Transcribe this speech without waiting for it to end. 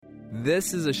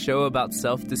This is a show about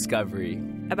self-discovery,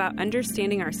 about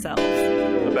understanding ourselves,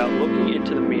 about looking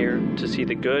into the mirror to see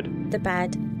the good, the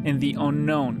bad, and the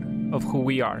unknown of who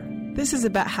we are. This is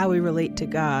about how we relate to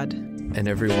God and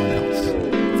everyone else.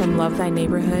 From Love Thy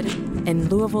Neighborhood in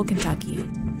Louisville, Kentucky.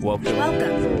 Welcome.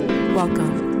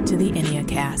 Welcome to the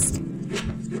Enneacast.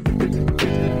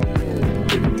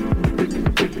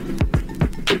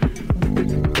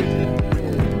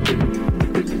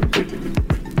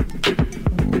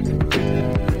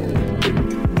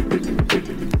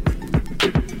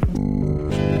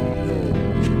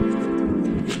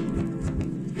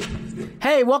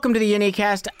 Hey, welcome to the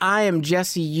Enneacast. I am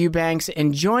Jesse Eubanks,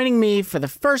 and joining me for the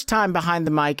first time behind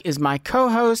the mic is my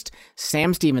co-host,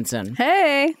 Sam Stevenson.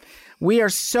 Hey! We are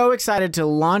so excited to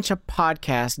launch a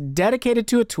podcast dedicated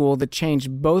to a tool that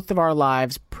changed both of our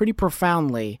lives pretty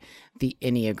profoundly, the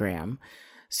Enneagram.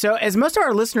 So, as most of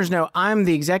our listeners know, I'm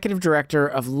the executive director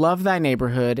of Love Thy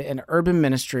Neighborhood, an urban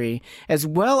ministry, as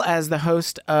well as the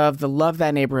host of the Love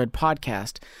Thy Neighborhood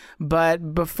podcast.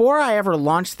 But before I ever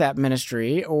launched that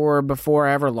ministry, or before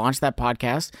I ever launched that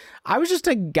podcast, I was just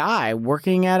a guy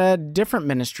working at a different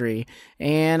ministry,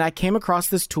 and I came across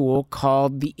this tool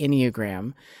called the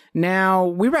Enneagram. Now,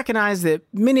 we recognize that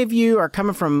many of you are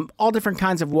coming from all different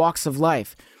kinds of walks of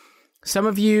life. Some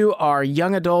of you are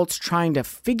young adults trying to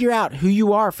figure out who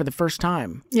you are for the first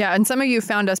time. Yeah, and some of you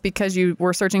found us because you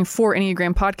were searching for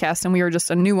Enneagram podcast, and we were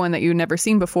just a new one that you'd never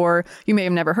seen before. You may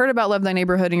have never heard about Love Thy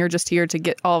Neighborhood, and you're just here to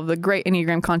get all of the great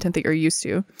Enneagram content that you're used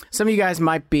to. Some of you guys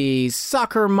might be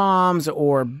soccer moms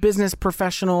or business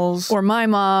professionals. Or my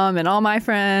mom and all my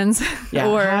friends. Yeah,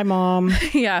 hi, Mom.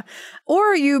 Yeah.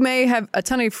 Or you may have a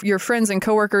ton of your friends and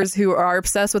coworkers who are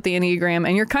obsessed with the Enneagram,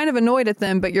 and you're kind of annoyed at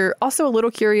them, but you're also a little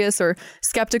curious or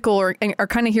skeptical or are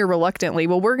kind of here reluctantly.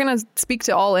 Well, we're going to speak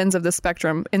to all ends of the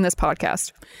spectrum in this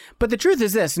podcast. But the truth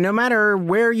is this, no matter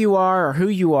where you are or who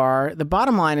you are, the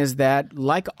bottom line is that,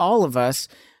 like all of us,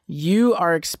 you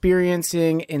are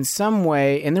experiencing in some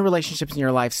way in the relationships in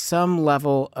your life some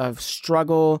level of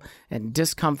struggle and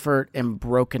discomfort and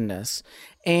brokenness.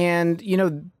 And, you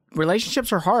know,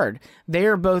 relationships are hard. They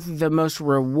are both the most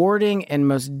rewarding and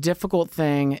most difficult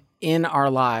thing in our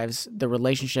lives, the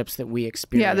relationships that we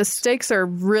experience. Yeah, the stakes are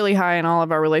really high in all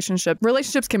of our relationships.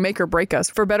 Relationships can make or break us.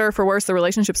 For better or for worse, the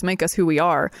relationships make us who we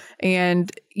are.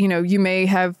 And, you know, you may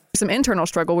have some internal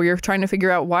struggle where you're trying to figure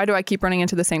out, why do I keep running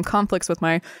into the same conflicts with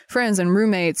my friends and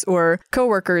roommates or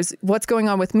coworkers? What's going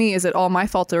on with me? Is it all my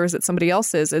fault or is it somebody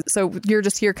else's? So you're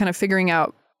just here kind of figuring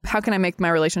out, how can I make my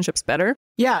relationships better?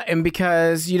 Yeah, and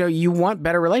because, you know, you want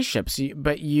better relationships,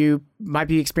 but you might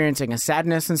be experiencing a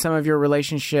sadness in some of your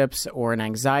relationships or an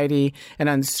anxiety, an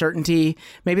uncertainty.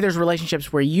 Maybe there's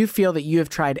relationships where you feel that you have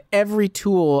tried every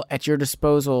tool at your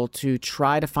disposal to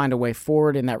try to find a way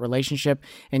forward in that relationship,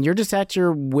 and you're just at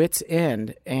your wit's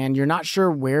end, and you're not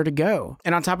sure where to go.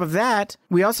 And on top of that,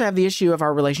 we also have the issue of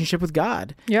our relationship with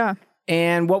God. Yeah.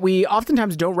 And what we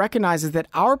oftentimes don't recognize is that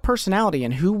our personality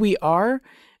and who we are,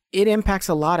 it impacts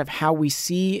a lot of how we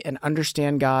see and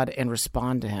understand God and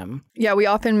respond to Him. Yeah, we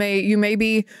often you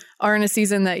maybe are in a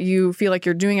season that you feel like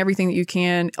you're doing everything that you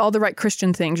can, all the right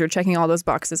Christian things. You're checking all those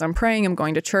boxes. I'm praying, I'm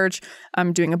going to church,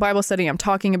 I'm doing a Bible study, I'm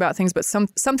talking about things, but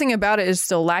something about it is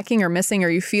still lacking or missing, or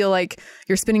you feel like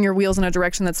you're spinning your wheels in a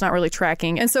direction that's not really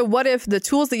tracking. And so what if the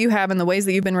tools that you have and the ways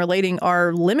that you've been relating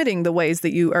are limiting the ways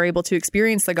that you are able to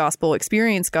experience the gospel,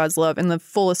 experience God's love in the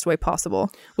fullest way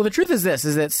possible? Well, the truth is this,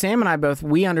 is that Sam and I both,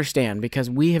 we understand because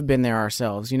we have been there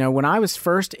ourselves. You know, when I was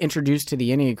first introduced to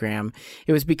the Enneagram,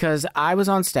 it was because I was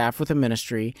on staff with a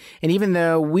ministry, and even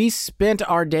though we spent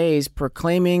our days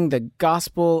proclaiming the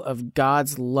gospel of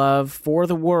God's love for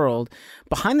the world,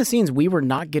 behind the scenes, we were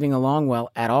not getting along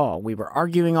well at all. We were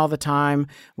arguing all the time.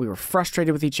 We were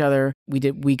frustrated with each other.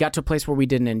 We got to a place where we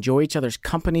didn't enjoy each other's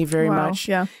company very much.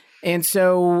 Yeah. And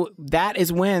so that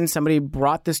is when somebody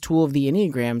brought this tool of the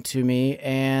Enneagram to me,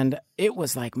 and it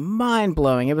was like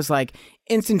mind-blowing. It was like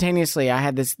instantaneously I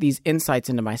had these insights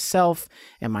into myself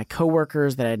and my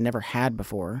coworkers that I had never had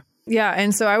before. Yeah.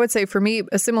 And so I would say for me,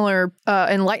 a similar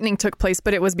enlightening took place,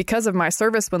 but it was because of my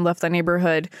service with Love Thy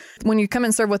Neighborhood. When you come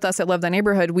and serve with us at Love Thy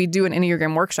Neighborhood, we do an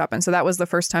Enneagram workshop. And so that was the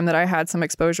first time that I had some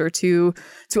exposure to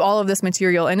all of this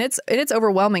material. And it's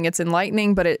overwhelming. It's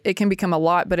enlightening, but it can become a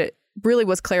lot. But really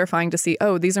was clarifying to see,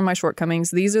 oh, these are my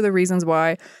shortcomings. These are the reasons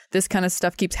why this kind of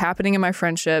stuff keeps happening in my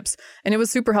friendships. And it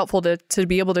was super helpful to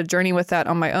be able to journey with that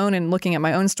on my own and looking at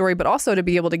my own story, but also to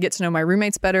be able to get to know my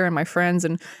roommates better and my friends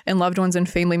and loved ones and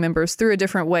family members through a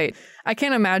different way. I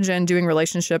can't imagine doing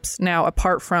relationships now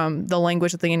apart from the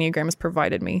language that the Enneagram has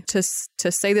provided me to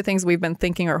say the things we've been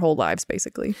thinking our whole lives,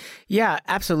 basically. Yeah,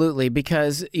 absolutely.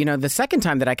 Because, the second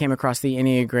time that I came across the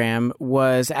Enneagram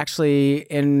was actually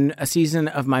in a season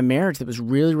of my marriage that was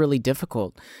really, really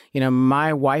difficult.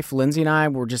 My wife, Lindsay, and I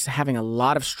were just having a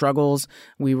lot of struggles.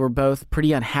 We were both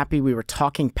pretty unhappy. We were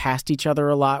talking past each other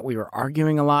a lot. We were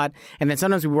arguing a lot. And then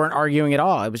sometimes we weren't arguing at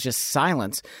all. It was just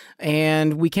silence.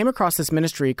 And we came across this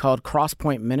ministry called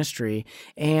Crosspoint Ministry.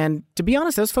 And to be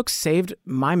honest, those folks saved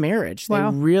my marriage.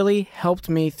 Wow. They really helped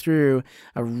me through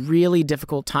a really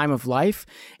difficult time of life.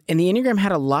 And the Enneagram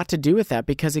had a lot to do with that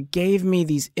because it gave me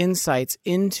these insights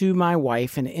into my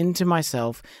wife and into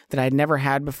myself that I'd never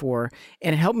had before.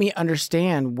 And it helped me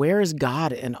understand, where is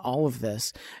God in all of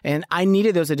this? And I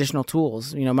needed those additional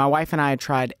tools. My wife and I had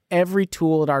tried every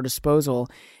tool at our disposal,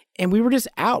 and we were just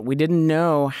out. We didn't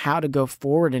know how to go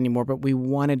forward anymore, but we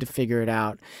wanted to figure it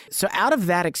out. So out of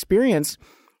that experience,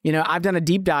 I've done a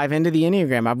deep dive into the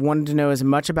Enneagram. I've wanted to know as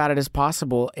much about it as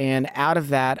possible. And out of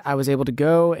that, I was able to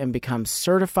go and become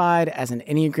certified as an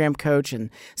Enneagram coach.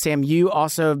 And Sam, you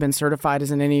also have been certified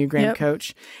as an Enneagram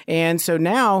coach. And so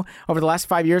now, over the last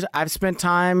 5 years, I've spent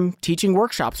time teaching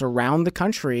workshops around the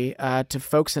country to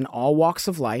folks in all walks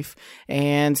of life.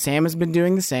 And Sam has been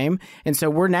doing the same. And so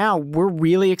we're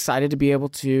really excited to be able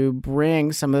to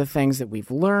bring some of the things that we've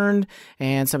learned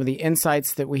and some of the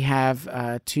insights that we have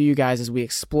to you guys as we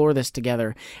explore this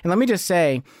together. And let me just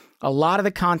say, a lot of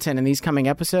the content in these coming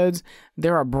episodes,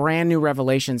 there are brand new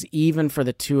revelations, even for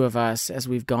the two of us as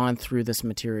we've gone through this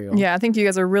material. Yeah, I think you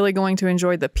guys are really going to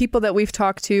enjoy the people that we've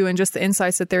talked to and just the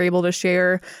insights that they're able to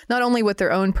share, not only with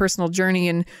their own personal journey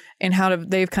and how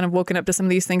they've kind of woken up to some of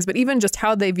these things, but even just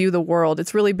how they view the world.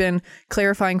 It's really been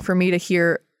clarifying for me to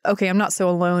hear, okay, I'm not so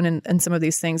alone in some of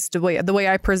these things. The way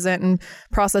I present and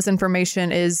process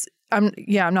information is, I'm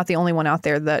not the only one out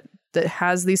there that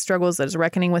has these struggles, that is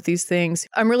reckoning with these things.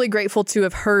 I'm really grateful to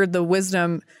have heard the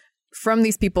wisdom from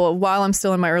these people while I'm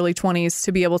still in my early 20s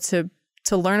to be able to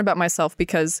learn about myself,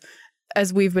 because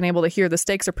as we've been able to hear, the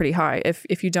stakes are pretty high.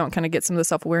 If you don't kind of get some of the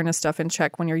self-awareness stuff in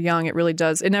check when you're young, it really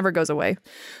does. It never goes away.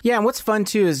 Yeah, and what's fun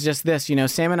too is just this,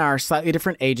 Sam and I are slightly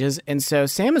different ages. And so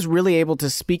Sam is really able to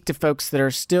speak to folks that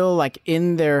are still like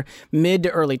in their mid to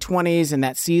early 20s and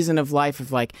that season of life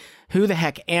of like, who the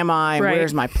heck am I? And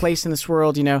where's my place in this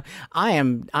world? I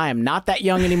am not that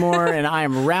young anymore, and I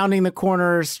am rounding the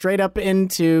corner straight up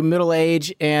into middle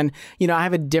age. And, I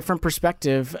have a different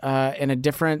perspective and a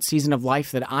different season of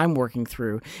life that I'm working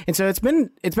through. And so it's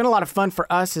been a lot of fun for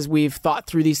us as we've thought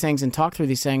through these things and talked through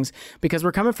these things, because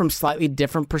we're coming from slightly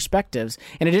different perspectives.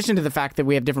 In addition to the fact that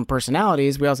we have different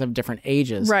personalities, we also have different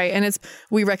ages. Right. And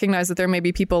we recognize that there may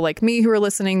be people like me who are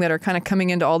listening that are kind of coming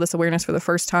into all this awareness for the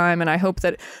first time. And I hope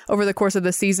that over the course of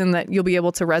the season that you'll be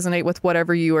able to resonate with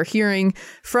whatever you are hearing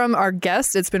from our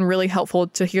guests. It's been really helpful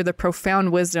to hear the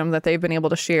profound wisdom that they've been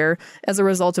able to share as a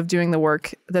result of doing the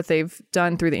work that they've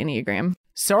done through the Enneagram.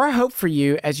 So our hope for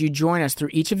you as you join us through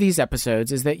each of these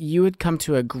episodes is that you would come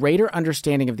to a greater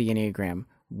understanding of the Enneagram.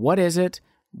 What is it?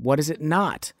 What is it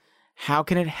not? How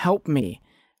can it help me?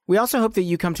 We also hope that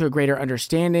you come to a greater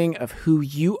understanding of who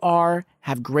you are,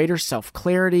 have greater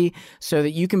self-clarity, so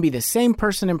that you can be the same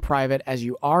person in private as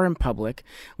you are in public.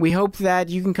 We hope that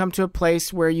you can come to a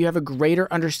place where you have a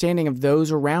greater understanding of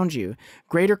those around you,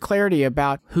 greater clarity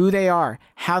about who they are,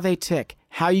 how they tick,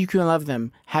 how you can love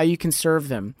them, how you can serve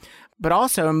them. But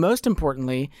also, and most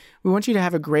importantly, we want you to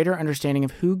have a greater understanding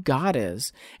of who God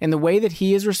is and the way that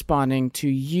he is responding to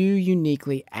you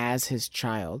uniquely as his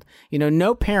child.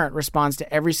 No parent responds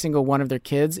to every single one of their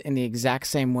kids in the exact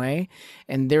same way,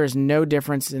 and there is no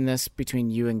difference in this between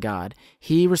you and God.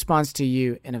 He responds to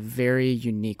you in a very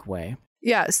unique way.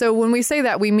 Yeah. So when we say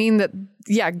that, we mean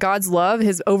that, God's love,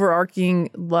 his overarching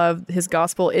love, his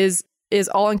gospel is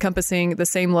all-encompassing, the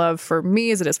same love for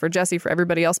me as it is for Jesse, for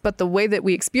everybody else. But the way that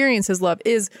we experience his love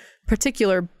is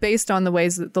particular based on the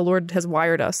ways that the Lord has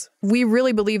wired us. We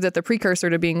really believe that the precursor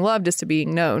to being loved is to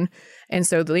being known. And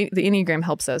so the Enneagram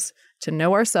helps us to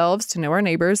know ourselves, to know our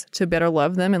neighbors, to better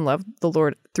love them and love the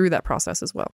Lord through that process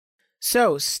as well.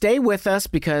 So stay with us,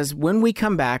 because when we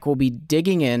come back, we'll be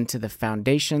digging into the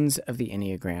foundations of the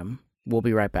Enneagram. We'll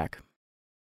be right back.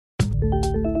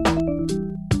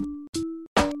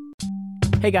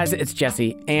 Hey guys, it's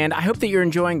Jesse, and I hope that you're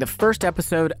enjoying the first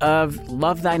episode of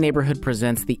Love Thy Neighborhood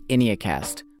Presents the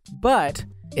Enneacast. But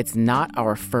it's not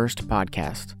our first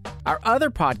podcast. Our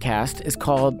other podcast is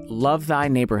called Love Thy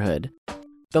Neighborhood.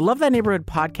 The Love Thy Neighborhood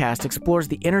podcast explores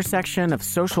the intersection of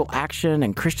social action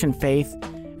and Christian faith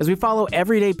as we follow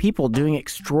everyday people doing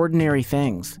extraordinary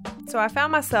things. So I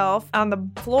found myself on the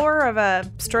floor of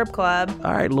a strip club.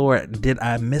 All right, Lord, did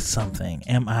I miss something?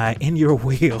 Am I in your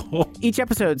will? Each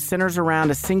episode centers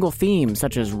around a single theme,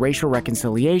 such as racial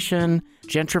reconciliation,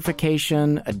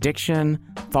 gentrification, addiction,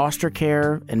 foster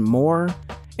care, and more.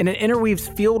 And it interweaves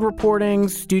field reporting,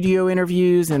 studio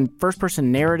interviews, and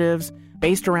first-person narratives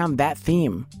based around that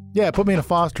theme. Yeah, put me in a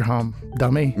foster home,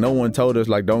 dummy. No one told us,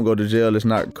 don't go to jail. It's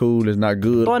not cool. It's not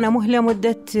good.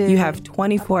 You have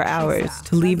 24 hours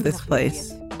to leave this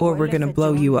place, or we're going to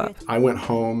blow you up. I went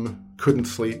home, couldn't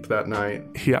sleep that night.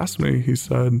 He asked me, he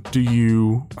said, do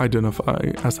you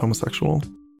identify as homosexual?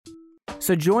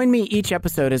 So join me each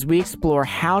episode as we explore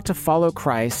how to follow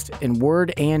Christ in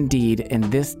word and deed in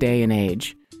this day and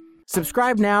age.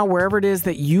 Subscribe now wherever it is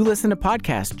that you listen to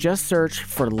podcasts. Just search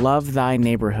for Love Thy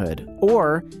Neighborhood,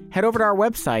 or head over to our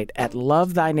website at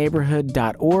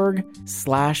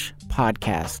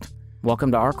lovethyneighborhood.org/podcast.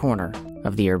 Welcome to our corner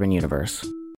of the urban universe.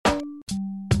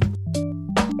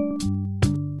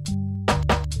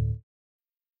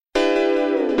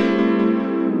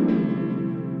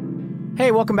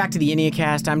 Hey, welcome back to the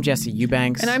Enneacast. I'm Jesse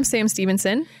Eubanks. And I'm Sam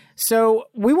Stevenson. So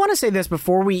we want to say this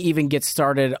before we even get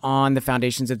started on the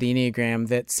foundations of the Enneagram,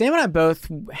 that Sam and I both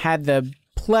had the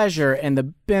pleasure and the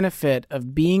benefit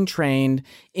of being trained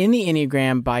in the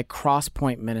Enneagram by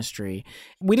Crosspoint Ministry.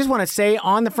 We just want to say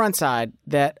on the front side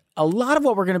that a lot of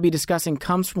what we're going to be discussing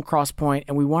comes from Crosspoint,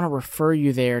 and we want to refer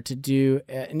you there to do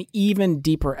an even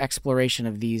deeper exploration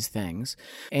of these things.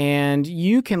 And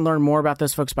you can learn more about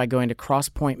those folks by going to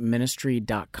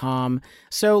crosspointministry.com.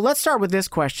 So let's start with this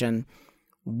question.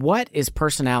 What is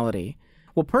personality?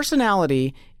 Well,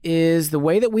 personality is the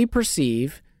way that we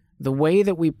perceive, the way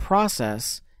that we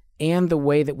process, and the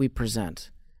way that we present.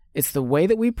 It's the way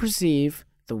that we perceive,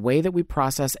 the way that we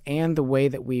process, and the way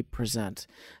that we present.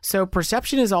 So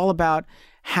perception is all about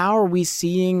how are we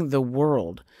seeing the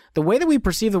world. The way that we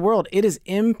perceive the world, it is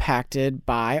impacted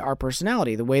by our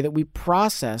personality, the way that we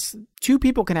process. Two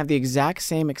people can have the exact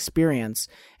same experience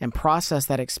and process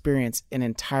that experience in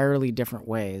entirely different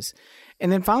ways.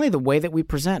 And then finally, the way that we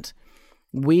present.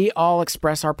 We all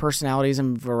express our personalities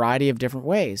in a variety of different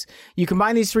ways. You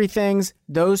combine these three things,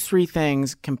 those three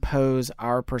things compose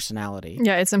our personality.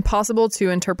 Yeah, it's impossible to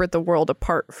interpret the world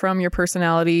apart from your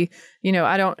personality. You know,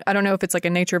 I don't know if it's like a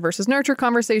nature versus nurture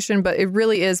conversation, but it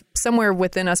really is somewhere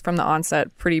within us from the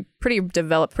onset, pretty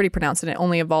developed, pretty pronounced, and it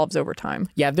only evolves over time.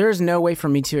 Yeah, there's no way for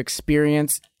me to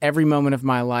experience every moment of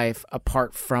my life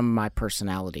apart from my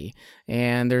personality.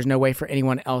 And there's no way for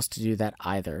anyone else to do that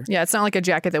either. Yeah, it's not like a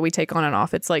jacket that we take on and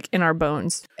off. It's like in our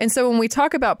bones. And so when we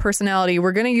talk about personality,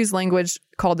 we're going to use language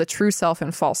called the true self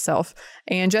and false self.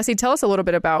 And Jesse, tell us a little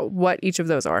bit about what each of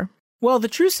those are. Well, the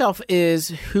true self is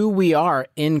who we are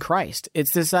in Christ.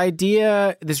 It's this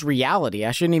idea, this reality,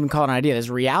 I shouldn't even call it an idea, this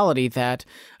reality that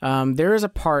there is a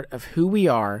part of who we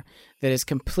are that is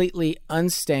completely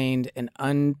unstained and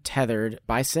untethered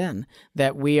by sin,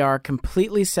 that we are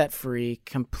completely set free,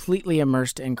 completely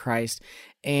immersed in Christ.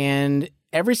 And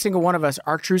every single one of us,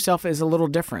 our true self is a little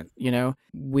different. You know,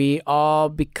 we all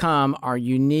become our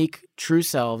unique true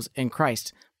selves in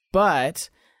Christ. But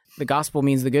the gospel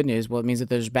means the good news. Well, it means that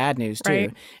there's bad news too.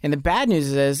 Right. And the bad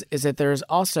news is that there's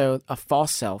also a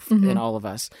false self in all of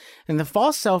us. And the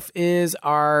false self is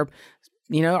our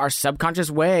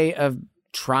subconscious way of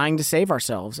trying to save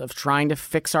ourselves, of trying to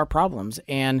fix our problems.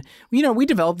 And, you know, we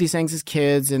develop these things as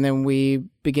kids and then we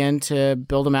begin to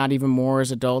build them out even more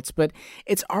as adults. But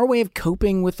it's our way of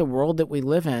coping with the world that we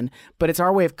live in, but it's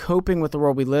our way of coping with the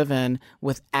world we live in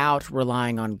without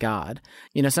relying on God.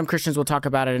 You know, some Christians will talk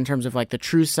about it in terms of like the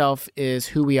true self is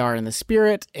who we are in the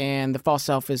spirit and the false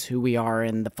self is who we are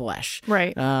in the flesh.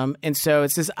 Right. And so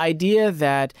it's this idea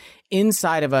that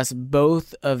inside of us,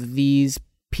 both of these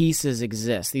pieces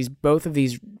exist. Both of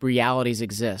these realities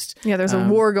exist. Yeah, there's a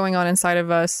war going on inside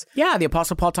of us. Yeah, the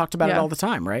Apostle Paul talked about it all the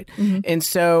time, right? And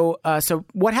so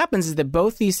what happens is that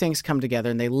both these things come together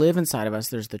and they live inside of us.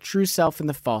 There's the true self and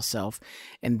the false self,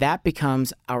 and that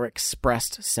becomes our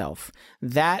expressed self.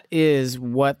 That is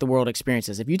what the world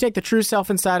experiences. If you take the true self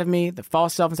inside of me, the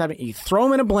false self inside of me, you throw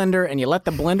them in a blender and you let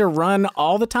the blender run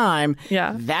all the time,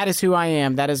 that is who I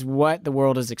am. That is what the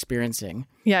world is experiencing.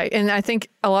 Yeah, and I think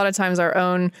a lot of times our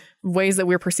own ways that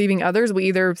we're perceiving others, we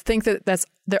either think that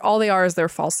all they are is their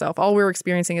false self. All we're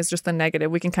experiencing is just the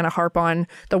negative. We can kind of harp on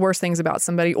the worst things about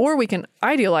somebody, or we can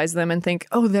idealize them and think,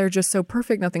 oh, they're just so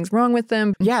perfect. Nothing's wrong with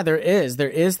them. Yeah, there is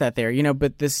that there,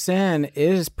 but the sin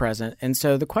is present. And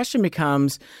so the question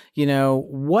becomes,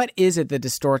 what is it that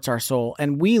distorts our soul?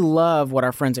 And we love what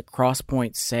our friends at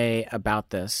Crosspoint say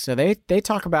about this. So they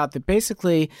talk about that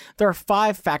basically there are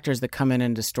 5 factors that come in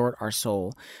and distort our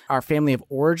soul. Our family of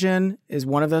origin is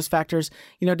one of those factors,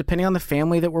 depending on the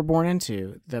family that we're born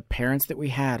into, the parents that we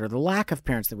had or the lack of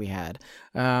parents that we had,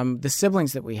 the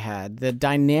siblings that we had, the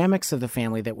dynamics of the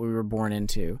family that we were born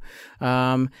into,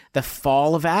 the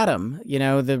fall of Adam,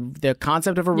 the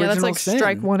concept of original sin. Yeah, that's like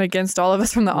strike one against all of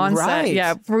us from the onset. Right.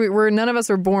 Yeah, we're none of us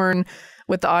were born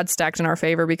with the odds stacked in our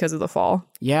favor because of the fall.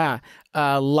 Yeah.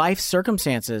 Life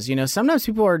circumstances. Sometimes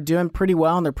people are doing pretty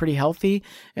well and they're pretty healthy.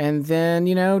 And then,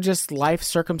 just life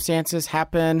circumstances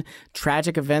happen,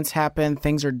 tragic events happen,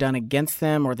 things are done against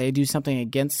them, or they do something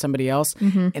against somebody else.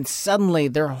 Mm-hmm. And suddenly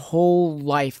their whole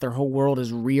life, their whole world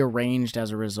is rearranged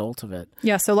as a result of it.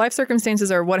 Yeah. So life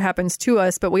circumstances are what happens to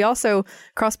us. But we also,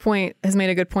 Crosspoint has made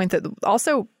a good point that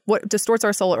also what distorts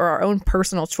our soul are our own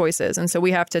personal choices. And so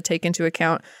we have to take into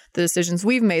account the decisions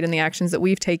we've made and the actions that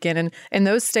we've taken. And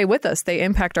those stay with us. They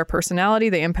impact our personality.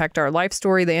 They impact our life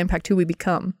story. They impact who we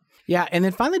become. Yeah. And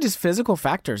then finally, just physical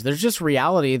factors. There's just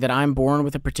reality that I'm born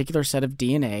with a particular set of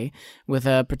DNA, with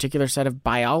a particular set of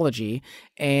biology.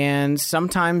 And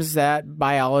sometimes that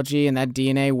biology and that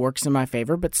DNA works in my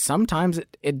favor, but sometimes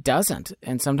it doesn't.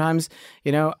 And sometimes,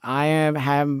 I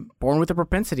am born with a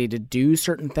propensity to do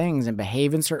certain things and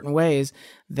behave in certain ways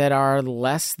that are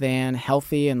less than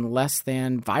healthy and less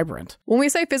than vibrant. When we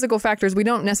say physical factors, we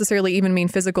don't necessarily even mean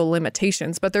physical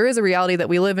limitations, but there is a reality that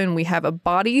we live in. We have a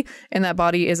body, and that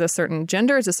body is a certain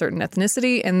gender, is a certain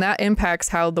ethnicity, and that impacts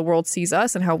how the world sees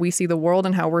us and how we see the world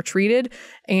and how we're treated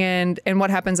and what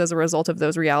happens as a result of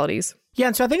those realities. Yeah,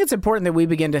 and so I think it's important that we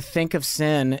begin to think of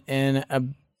sin in a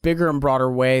bigger and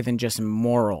broader way than just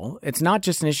moral. It's not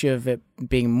just an issue of it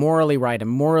being morally right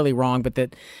and morally wrong, but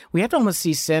that we have to almost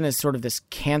see sin as sort of this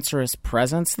cancerous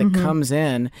presence that comes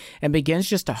in and begins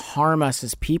just to harm us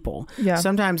as people. Yeah.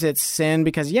 Sometimes it's sin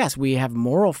because, yes, we have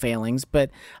moral failings, but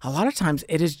a lot of times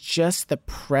it is just the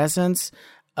presence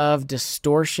of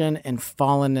distortion and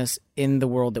fallenness in the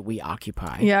world that we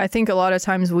occupy. Yeah, I think a lot of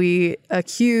times we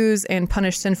accuse and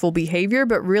punish sinful behavior,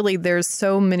 but really there's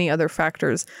so many other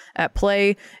factors at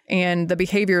play, and the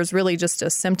behavior is really just a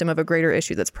symptom of a greater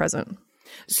issue that's present.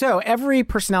 So every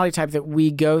personality type that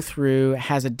we go through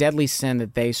has a deadly sin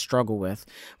that they struggle with.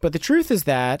 But the truth is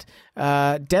that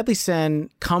deadly sin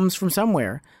comes from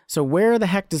somewhere. So where the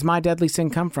heck does my deadly sin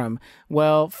come from?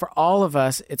 Well, for all of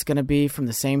us, it's going to be from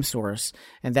the same source,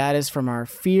 and that is from our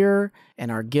fear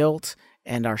and our guilt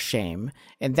and our shame.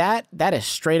 And that is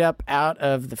straight up out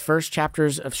of the first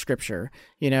chapters of Scripture.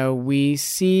 We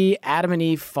see Adam and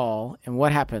Eve fall, and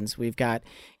what happens? We've got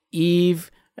Eve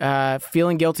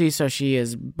feeling guilty, so she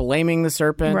is blaming the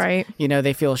serpent. Right.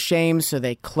 They feel shame, so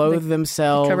they clothe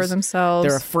themselves. They cover themselves.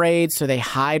 They're afraid, so they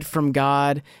hide from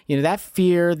God. That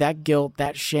fear, that guilt,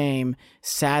 that shame,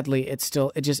 sadly, it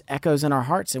just echoes in our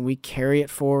hearts, and we carry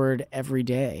it forward every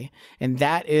day. And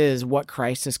that is what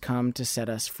Christ has come to set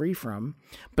us free from.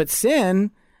 But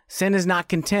sin is not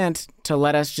content to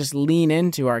let us just lean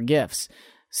into our gifts.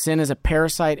 Sin is a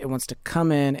parasite. It wants to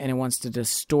come in and it wants to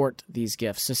distort these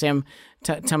gifts. So Sam,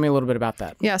 tell me a little bit about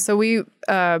that. Yeah, so we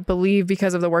believe,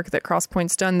 because of the work that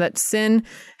Crosspoint's done, that sin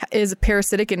is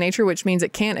parasitic in nature, which means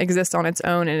it can't exist on its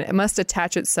own, and it must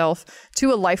attach itself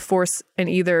to a life force and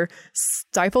either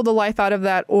stifle the life out of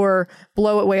that or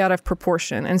blow it way out of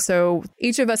proportion. And so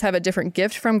each of us have a different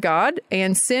gift from God,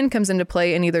 and sin comes into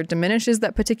play and either diminishes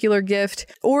that particular gift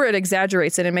or it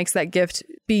exaggerates it and makes that gift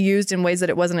be used in ways that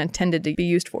it wasn't intended to be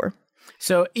used for.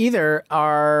 So either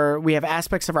we have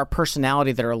aspects of our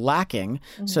personality that are lacking.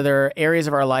 Mm-hmm. So there are areas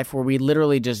of our life where we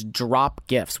literally just drop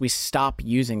gifts. We stop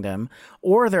using them.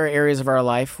 Or there are areas of our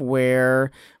life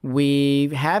where we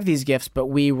have these gifts, but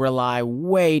we rely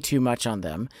way too much on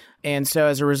them. And so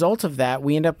as a result of that,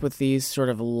 we end up with these sort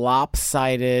of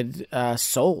lopsided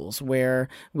souls where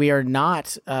we are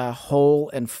not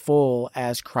whole and full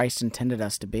as Christ intended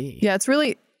us to be. Yeah, it's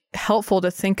really helpful to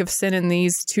think of sin in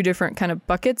these two different kind of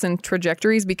buckets and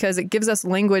trajectories, because it gives us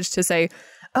language to say,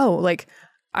 oh, like,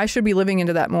 I should be living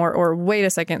into that more, or wait a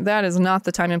second, that is not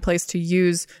the time and place to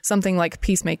use something like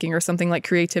peacemaking or something like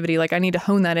creativity. Like, I need to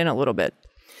hone that in a little bit.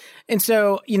 And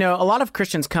so, a lot of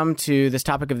Christians come to this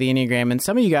topic of the Enneagram, and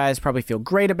some of you guys probably feel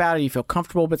great about it, you feel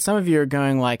comfortable, but some of you are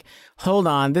going like, hold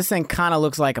on, this thing kind of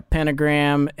looks like a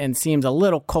pentagram and seems a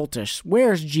little cultish.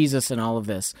 Where's Jesus in all of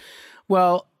this?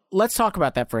 Well, let's talk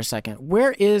about that for a second.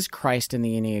 Where is Christ in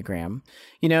the Enneagram?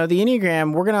 The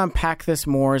Enneagram, we're going to unpack this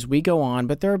more as we go on,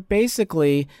 but there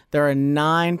are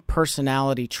 9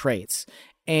 personality traits.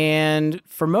 And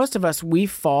for most of us, we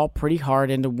fall pretty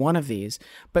hard into one of these.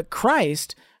 But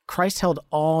Christ held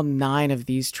all 9 of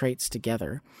these traits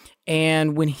together.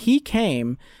 And when he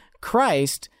came,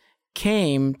 Christ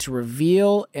came to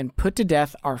reveal and put to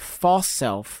death our false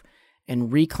self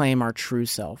and reclaim our true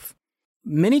self.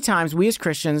 Many times we as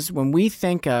Christians, when we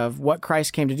think of what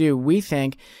Christ came to do, we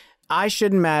think, I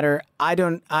shouldn't matter. I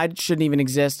shouldn't even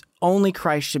exist. Only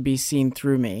Christ should be seen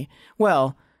through me.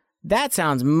 Well, that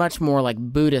sounds much more like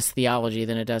Buddhist theology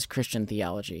than it does Christian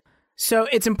theology. So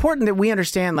it's important that we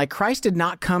understand, Christ did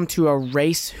not come to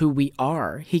erase who we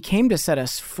are. He came to set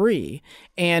us free.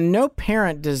 And no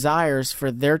parent desires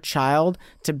for their child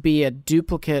to be a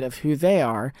duplicate of who they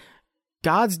are.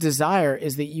 God's desire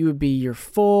is that you would be your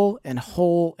full and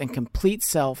whole and complete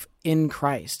self in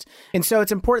Christ. And so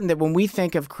it's important that when we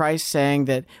think of Christ saying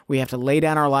that we have to lay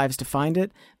down our lives to find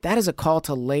it, that is a call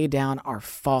to lay down our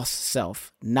false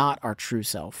self, not our true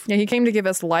self. Yeah, he came to give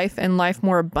us life and life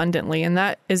more abundantly. And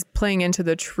that is playing into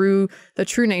the true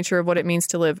nature of what it means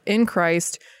to live in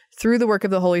Christ through the work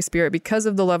of the Holy Spirit, because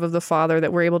of the love of the Father,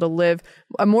 that we're able to live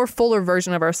a more fuller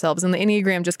version of ourselves. And the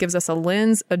Enneagram just gives us a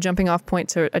lens, a jumping off point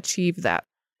to achieve that.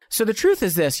 So the truth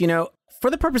is this, for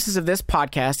the purposes of this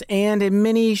podcast and in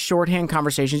many shorthand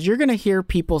conversations, you're going to hear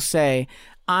people say,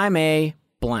 I'm a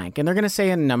blank. And they're going to say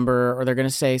a number, or they're going to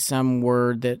say some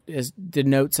word that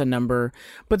denotes a number.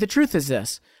 But the truth is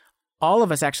this, all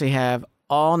of us actually have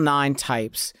all 9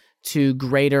 types to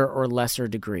greater or lesser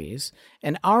degrees.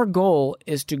 And our goal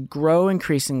is to grow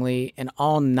increasingly in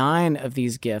all 9 of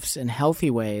these gifts in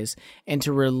healthy ways, and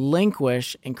to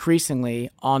relinquish increasingly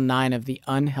all 9 of the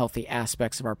unhealthy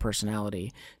aspects of our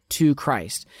personality to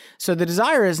Christ. So the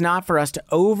desire is not for us to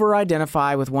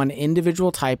over-identify with one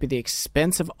individual type at the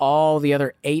expense of all the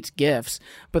other 8 gifts,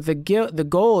 but the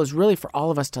goal is really for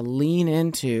all of us to lean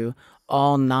into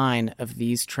all 9 of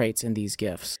these traits and these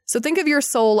gifts. So think of your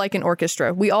soul like an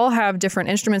orchestra. We all have different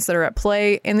instruments that are at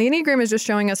play, and the Enneagram is just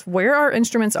showing us where our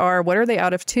instruments are, what are they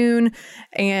out of tune,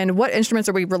 and what instruments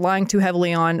are we relying too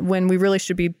heavily on when we really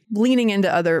should be leaning into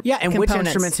other and components. Which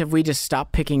instruments have we just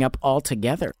stopped picking up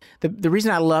altogether? The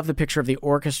reason I love the picture of the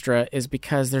orchestra is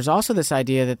because there's also this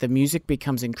idea that the music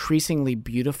becomes increasingly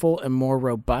beautiful and more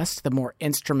robust the more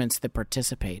instruments that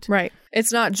participate. Right.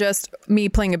 It's not just me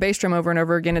playing a bass drum over and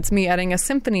over again. It's me adding a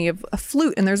symphony of a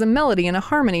flute, and there's a melody and a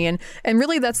harmony. And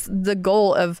really that's the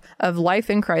goal of life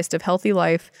in Christ, of healthy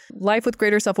life. Life with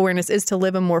greater self-awareness is to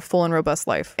live a more full and robust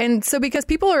life. And so because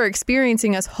people are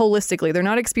experiencing us holistically, they're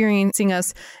not experiencing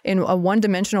us in a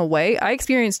one-dimensional way. I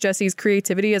experience Jesse's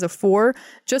creativity as a 4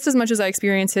 just as much as I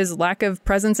experience his lack of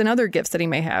presence and other gifts that he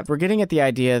may have. We're getting at the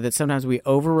idea that sometimes we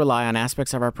over-rely on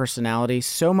aspects of our personality,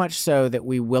 so much so that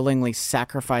we willingly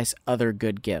sacrifice other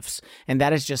good gifts. And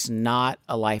that is just not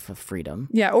a life of freedom.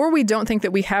 Yeah, or we don't think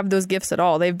that we have those gifts at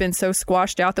all. They've been so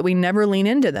squashed out that we never lean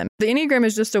into them. The Enneagram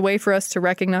is just a way for us to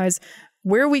recognize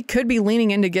where we could be leaning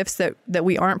into gifts that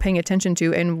we aren't paying attention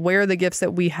to, and where the gifts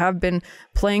that we have been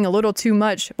playing a little too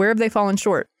much, where have they fallen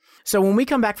short? So when we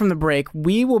come back from the break,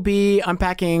 we will be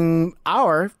unpacking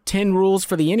our 10 rules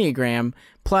for the Enneagram,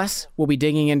 plus we'll be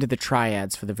digging into the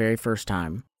triads for the very first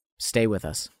time. Stay with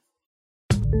us.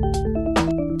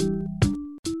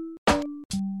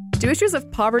 Do issues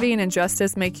of poverty and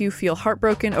injustice make you feel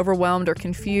heartbroken, overwhelmed, or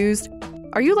confused?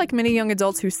 Are you like many young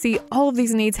adults who see all of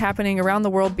these needs happening around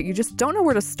the world, but you just don't know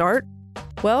where to start?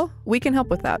 Well, we can help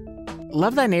with that.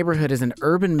 Love Thy Neighborhood is an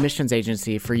urban missions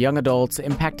agency for young adults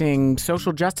impacting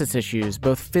social justice issues,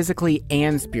 both physically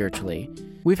and spiritually.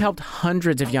 We've helped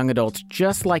hundreds of young adults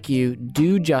just like you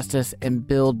do justice and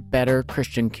build better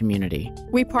Christian community.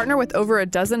 We partner with over a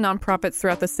dozen nonprofits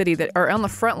throughout the city that are on the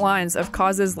front lines of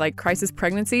causes like crisis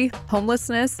pregnancy,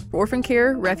 homelessness, orphan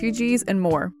care, refugees, and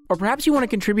more. Or perhaps you want to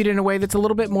contribute in a way that's a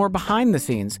little bit more behind the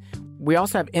scenes. We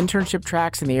also have internship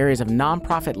tracks in the areas of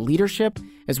nonprofit leadership,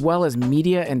 as well as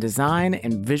media and design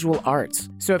and visual arts.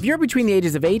 So if you're between the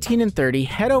ages of 18 and 30,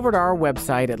 head over to our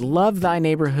website at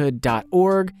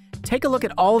lovethyneighborhood.org. Take a look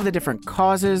at all of the different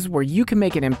causes where you can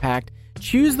make an impact.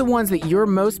 Choose the ones that you're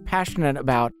most passionate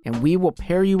about, and we will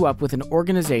pair you up with an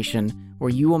organization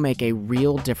where you will make a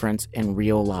real difference in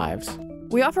real lives.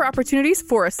 We offer opportunities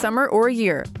for a summer or a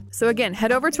year. So again,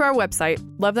 head over to our website,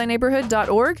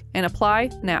 lovethyneighborhood.org, and apply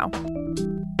now.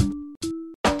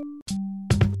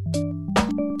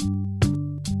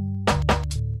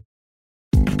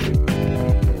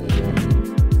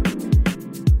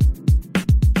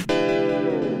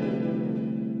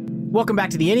 Welcome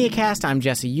back to the Enneacast. I'm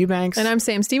Jesse Eubanks. And I'm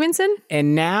Sam Stevenson.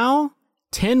 And now,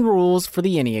 10 rules for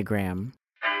the Enneagram.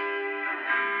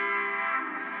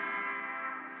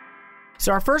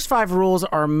 So our first 5 rules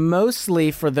are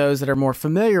mostly for those that are more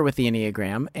familiar with the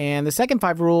Enneagram, and the second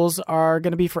 5 rules are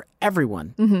going to be for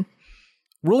everyone. Mm-hmm.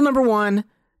 Rule number 1,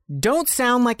 don't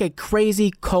sound like a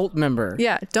crazy cult member.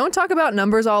 Yeah, don't talk about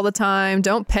numbers all the time.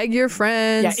 Don't peg your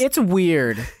friends. Yeah, it's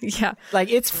weird. Yeah.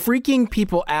 Like, it's freaking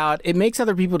people out. It makes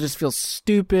other people just feel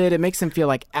stupid. It makes them feel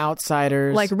like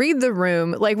outsiders. Like, read the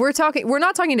room. Like, we're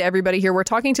not talking to everybody here. We're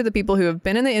talking to the people who have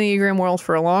been in the Enneagram world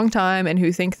for a long time and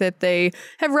who think that they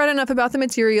have read enough about the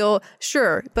material.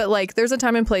 Sure. But, like, there's a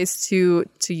time and place to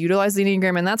utilize the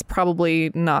Enneagram, and that's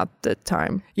probably not the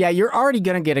time. Yeah, you're already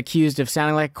going to get accused of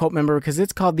sounding like a cult member because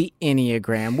it's called the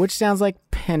Enneagram, which sounds like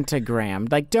pentagram.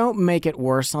 Like, don't make it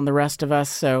worse on the rest of us.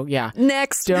 So, yeah.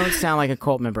 Next. Don't sound like a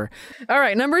cult member. All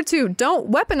right. Number 2,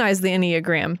 don't weaponize the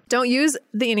Enneagram. Don't use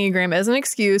the Enneagram as an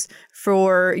excuse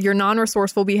for your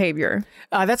non-resourceful behavior.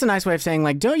 That's a nice way of saying,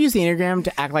 like, don't use the Enneagram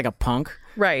to act like a punk.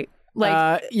 Right.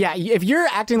 Like, yeah, if you're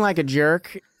acting like a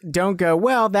jerk, don't go,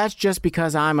 well, that's just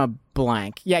because I'm a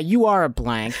blank. Yeah, you are a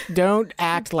blank. Don't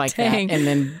act like that and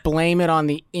then blame it on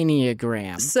the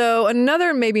Enneagram. So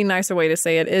another maybe nicer way to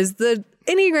say it is the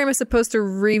Enneagram is supposed to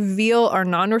reveal our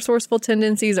non-resourceful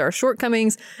tendencies, our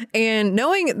shortcomings, and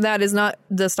knowing that is not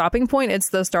the stopping point, it's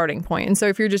the starting point. And so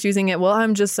if you're just using it, well,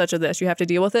 I'm just such a this, you have to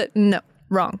deal with it. No,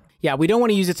 wrong. Yeah, we don't want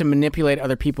to use it to manipulate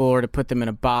other people or to put them in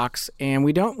a box, and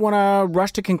we don't want to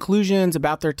rush to conclusions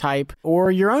about their type or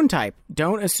your own type.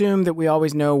 Don't assume that we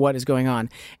always know what is going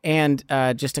on. And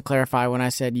just to clarify, when I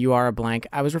said you are a blank,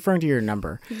 I was referring to your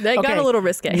number. That got a little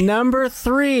risque. Number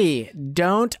 3,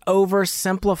 don't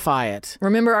oversimplify it.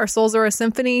 Remember, our souls are a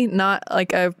symphony, not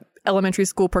like a elementary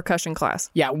school percussion class.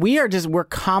 Yeah, we're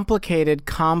complicated,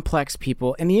 complex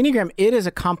people. And the Enneagram, it is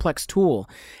a complex tool.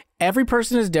 Every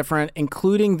person is different,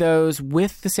 including those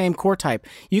with the same core type.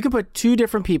 You can put 2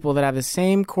 different people that have the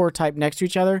same core type next to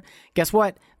each other. Guess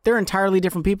what? They're entirely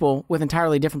different people with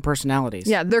entirely different personalities.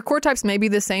 Yeah, their core types may be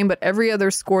the same, but every other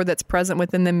score that's present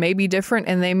within them may be different,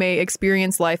 and they may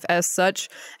experience life as such.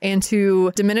 And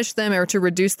to diminish them or to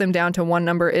reduce them down to one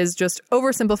number is just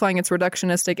oversimplifying. It's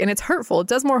reductionistic, and it's hurtful. It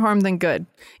does more harm than good.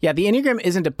 Yeah, the Enneagram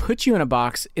isn't to put you in a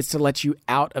box. It's to let you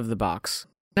out of the box.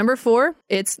 Number 4,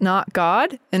 it's not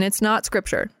God and it's not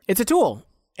scripture. It's a tool,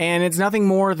 and it's nothing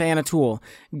more than a tool.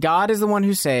 God is the one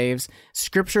who saves.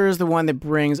 Scripture is the one that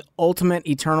brings ultimate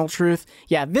eternal truth.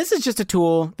 Yeah, this is just a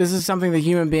tool. This is something that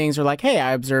human beings are like, hey,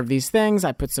 I observe these things.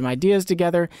 I put some ideas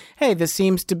together. Hey, this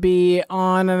seems to be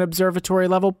on an observatory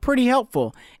level pretty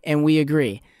helpful, and we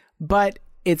agree. But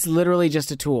it's literally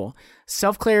just a tool.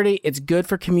 Self-clarity, it's good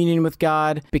for communion with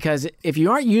God, because if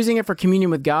you aren't using it for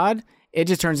communion with God, it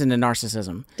just turns into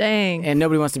narcissism. Dang. And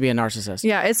nobody wants to be a narcissist.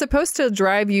 Yeah, it's supposed to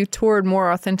drive you toward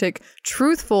more authentic,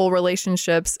 truthful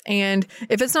relationships. And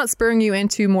if it's not spurring you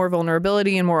into more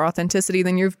vulnerability and more authenticity,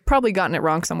 then you've probably gotten it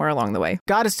wrong somewhere along the way.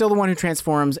 God is still the one who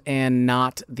transforms and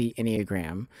not the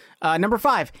Enneagram. Number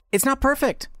 5, it's not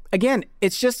perfect. Again,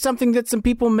 it's just something that some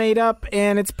people made up,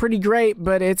 and it's pretty great,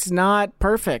 but it's not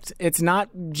perfect. It's not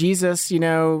Jesus,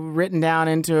 written down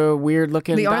into a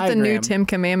weird-looking diagram. They aren't the new 10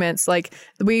 commandments. Like,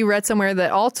 we read somewhere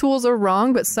that all tools are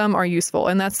wrong, but some are useful,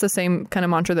 and that's the same kind of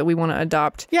mantra that we want to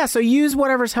adopt. Yeah, so use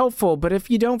whatever's helpful, but if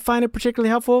you don't find it particularly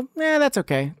helpful, that's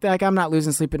okay. Like, I'm not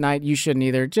losing sleep at night. You shouldn't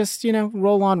either. Just,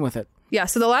 roll on with it. Yeah,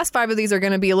 so the last 5 of these are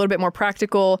going to be a little bit more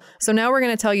practical. So now we're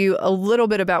going to tell you a little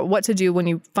bit about what to do when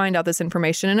you find out this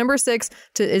information. And number 6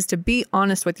 is to be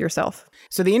honest with yourself.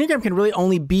 So the Enneagram can really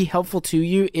only be helpful to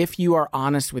you if you are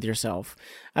honest with yourself.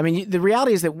 I mean, the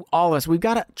reality is that all of us, we've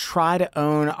got to try to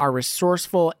own our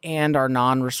resourceful and our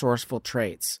non-resourceful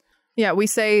traits. Yeah, we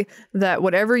say that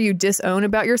whatever you disown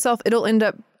about yourself, it'll end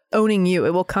up owning you.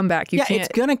 It will come back. It's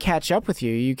going to catch up with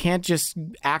you. You can't just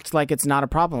act like it's not a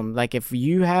problem. Like, if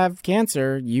you have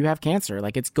cancer, you have cancer.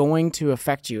 Like, it's going to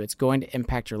affect you. It's going to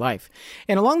impact your life.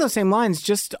 And along those same lines,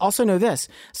 just also know this.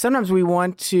 Sometimes we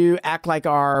want to act like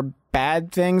our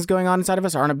bad things going on inside of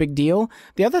us aren't a big deal.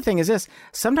 The other thing is this.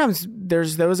 Sometimes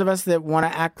there's those of us that want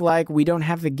to act like we don't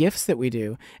have the gifts that we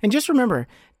do. And just remember,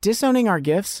 disowning our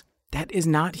gifts, that is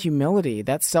not humility.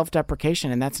 That's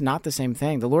self-deprecation, and that's not the same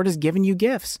thing. The Lord has given you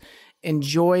gifts.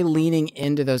 Enjoy leaning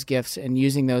into those gifts and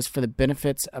using those for the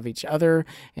benefits of each other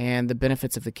and the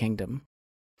benefits of the kingdom.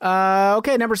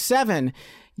 Okay, number 7.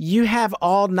 You have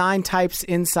all 9 types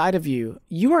inside of you.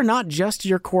 You are not just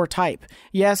your core type.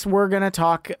 Yes, we're going to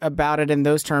talk about it in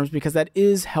those terms because that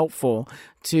is helpful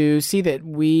to see that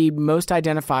we most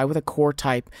identify with a core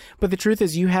type. But the truth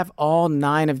is you have all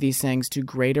 9 of these things to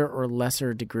greater or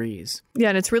lesser degrees. Yeah,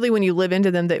 and it's really when you live into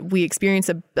them that we experience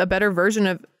a better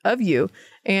version of you.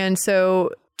 And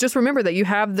so just remember that you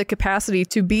have the capacity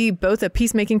to be both a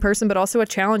peacemaking person, but also a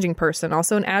challenging person,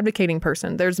 also an advocating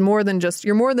person. You're more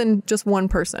than just one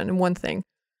person and one thing.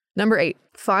 Number 8,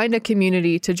 find a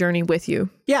community to journey with you.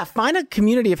 Yeah, find a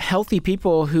community of healthy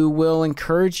people who will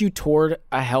encourage you toward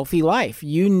a healthy life.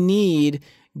 You need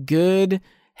good,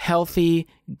 healthy,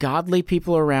 godly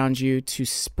people around you to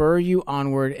spur you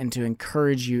onward and to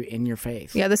encourage you in your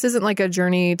faith. Yeah, this isn't like a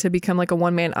journey to become like a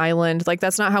one-man island. Like,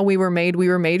 that's not how we were made. We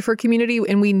were made for community,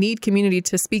 and we need community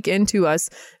to speak into us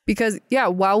because, yeah,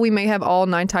 while we may have all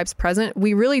 9 types present,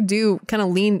 we really do kind of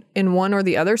lean in one or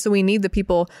the other. So we need the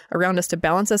people around us to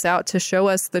balance us out, to show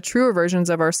us the truer versions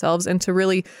of ourselves, and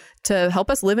to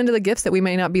help us live into the gifts that we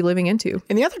may not be living into.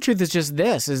 And the other truth is just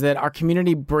this, is that our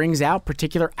community brings out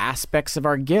particular aspects of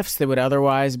our gifts that would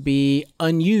otherwise be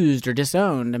unused or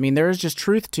disowned. I mean, there is just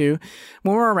truth to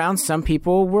when we're around some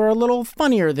people, we're a little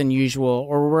funnier than usual,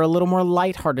 or we're a little more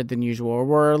lighthearted than usual, or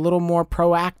we're a little more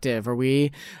proactive, or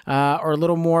we are a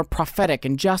little more prophetic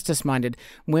and justice-minded.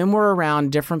 When we're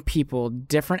around different people,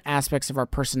 different aspects of our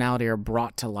personality are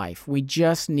brought to life. We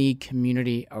just need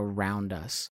community around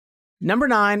us. Number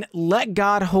 9, let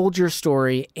God hold your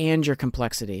story and your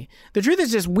complexity. The truth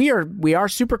is just we are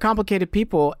super complicated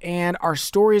people, and our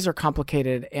stories are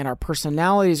complicated, and our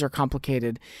personalities are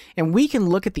complicated. And we can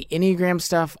look at the Enneagram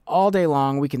stuff all day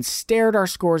long. We can stare at our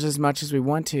scores as much as we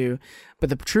want to. But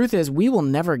the truth is we will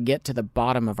never get to the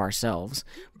bottom of ourselves.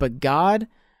 But God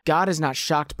is not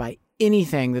shocked by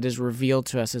anything that is revealed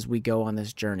to us as we go on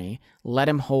this journey. Let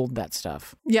him hold that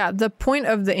stuff. Yeah, the point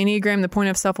of the Enneagram, the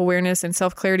point of self-awareness and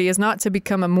self-clarity is not to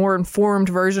become a more informed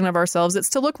version of ourselves.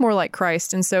 It's to look more like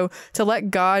Christ. And so to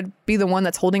let God be the one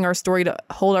that's holding our story, to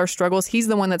hold our struggles, he's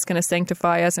the one that's going to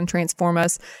sanctify us and transform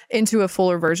us into a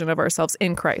fuller version of ourselves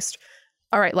in Christ.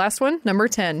 All right, last one, number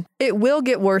 10. It will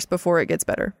get worse before it gets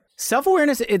better.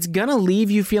 Self-awareness, it's going to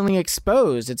leave you feeling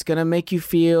exposed. It's going to make you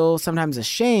feel sometimes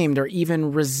ashamed or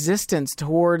even resistance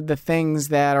toward the things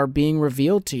that are being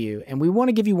revealed to you. And we want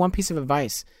to give you one piece of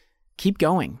advice. Keep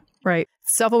going. Right.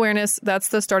 Self-awareness, that's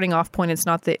the starting off point. It's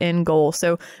not the end goal.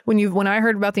 So when I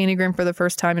heard about the Enneagram for the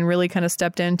first time and really kind of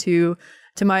stepped into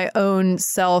my own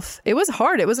self, it was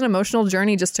hard. It was an emotional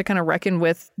journey just to kind of reckon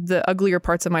with the uglier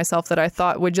parts of myself that I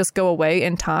thought would just go away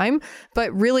in time.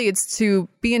 But really, it's to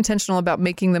be intentional about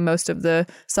making the most of the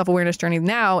self-awareness journey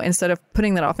now instead of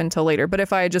putting that off until later. But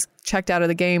if I had just checked out of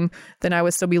the game, then I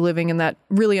would still be living in that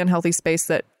really unhealthy space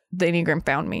that the Enneagram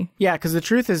found me. Yeah, because the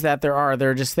truth is that there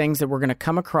are just things that we're going to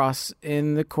come across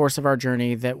in the course of our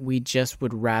journey that we just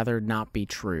would rather not be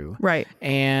true. Right.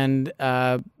 And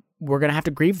we're going to have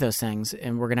to grieve those things,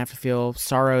 and we're going to have to feel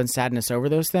sorrow and sadness over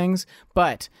those things.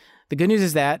 But the good news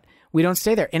is that we don't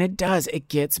stay there, and it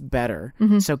gets better.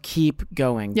 Mm-hmm. So keep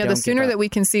going. Yeah, the sooner that we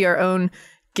can see our own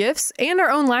gifts and our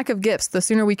own lack of gifts, the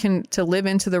sooner we can to live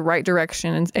into the right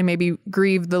direction and maybe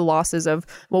grieve the losses of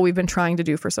what we've been trying to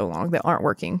do for so long that aren't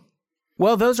working.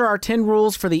 Well, those are our 10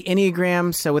 rules for the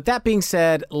Enneagram. So with that being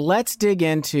said, let's dig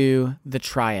into the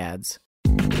triads.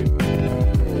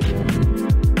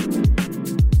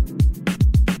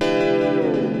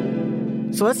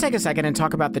 So let's take a second and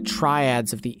talk about the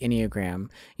triads of the Enneagram.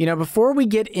 You know, before we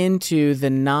get into the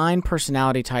 9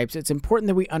 personality types, it's important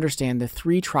that we understand the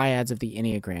 3 triads of the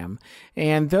Enneagram.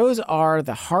 And those are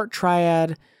the heart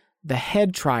triad, the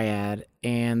head triad,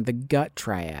 and the gut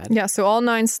triad. Yeah, so all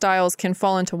 9 styles can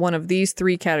fall into one of these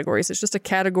 3 categories. It's just a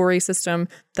category system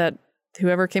that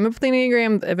whoever came up with the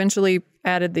Enneagram eventually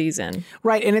added these in.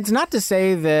 Right. And it's not to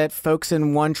say that folks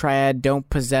in one triad don't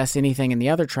possess anything in the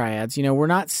other triads. You know, we're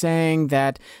not saying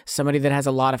that somebody that has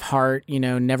a lot of heart, you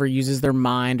know, never uses their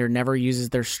mind or never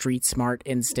uses their street smart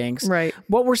instincts. Right.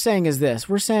 What we're saying is this.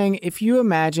 We're saying if you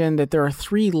imagine that there are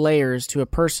 3 layers to a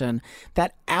person,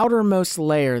 that outermost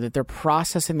layer that they're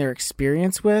processing their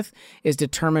experience with is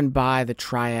determined by the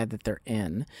triad that they're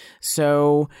in.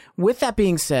 So with that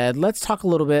being said, let's talk a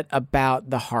little bit about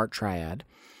the heart triad.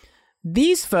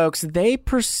 These folks, they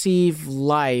perceive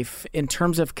life in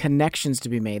terms of connections to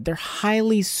be made. They're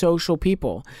highly social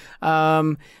people.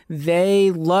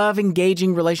 They love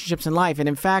engaging relationships in life. And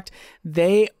in fact,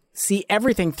 they see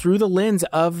everything through the lens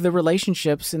of the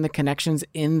relationships and the connections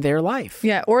in their life.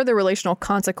 Yeah, or the relational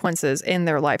consequences in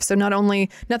their life. So nothing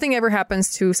ever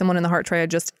happens to someone in the heart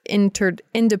triad just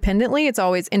independently. It's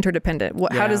always interdependent.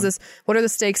 What are the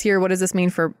stakes here? What does this mean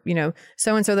for,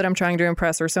 so-and-so that I'm trying to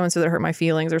impress, or so-and-so that hurt my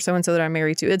feelings, or so-and-so that I'm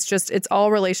married to? It's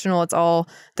all relational.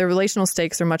 The relational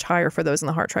stakes are much higher for those in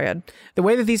the heart triad. The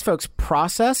way that these folks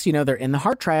process, they're in the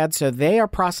heart triad, so they are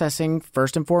processing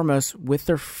first and foremost with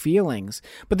their feelings.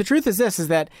 But the truth is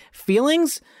that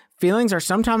feelings are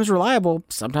sometimes reliable,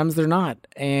 sometimes they're not.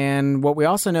 And what we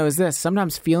also know is this: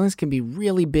 sometimes feelings can be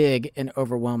really big and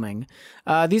overwhelming.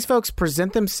 These folks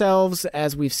present themselves,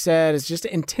 as we've said, as just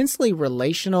intensely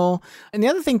relational. And the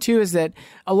other thing, too, is that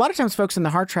a lot of times folks in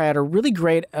the heart triad are really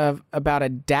great about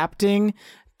adapting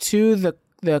to the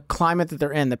climate that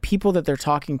they're in, the people that they're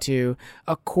talking to,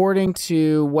 according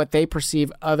to what they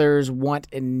perceive others want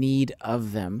and need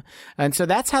of them. And so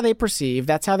that's how they perceive,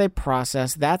 that's how they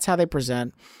process, that's how they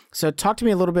present. So talk to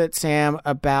me a little bit, Sam,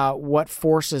 about what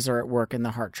forces are at work in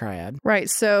the heart triad. Right.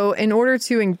 So in order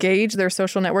to engage their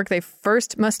social network, they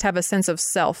first must have a sense of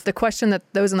self. The question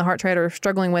that those in the heart triad are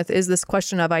struggling with is this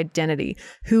question of identity.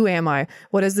 Who am I?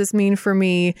 What does this mean for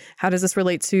me? How does this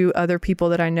relate to other people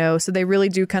that I know? So they really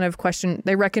do kind of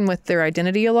they reckon with their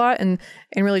identity a lot and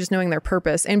really just knowing their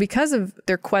purpose. And because of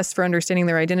their quest for understanding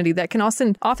their identity, that can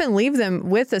often leave them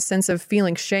with a sense of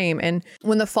feeling shame. And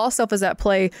when the false self is at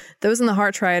play, those in the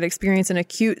heart triad experience an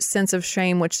acute sense of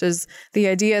shame, which is the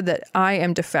idea that I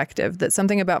am defective, that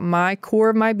something about my core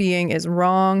of my being is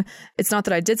wrong. It's not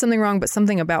that I did something wrong, but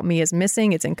something about me is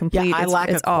missing. It's incomplete. Yeah, I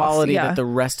lack a quality that the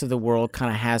rest of the world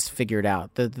kind of has figured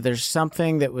out. There's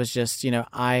something that was just,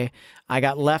 I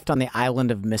got left on the island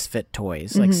of misfit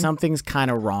toys. Like something's kind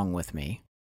of wrong with me.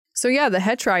 So yeah, the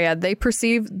head triad, they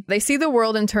see the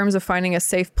world in terms of finding a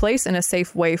safe place and a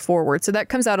safe way forward. So that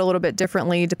comes out a little bit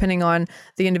differently depending on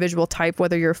the individual type,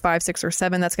 whether you're 5, 6, or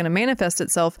 7, that's going to manifest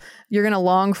itself. You're going to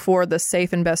long for the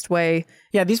safe and best way.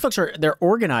 Yeah, these folks they're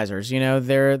organizers,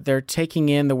 they're taking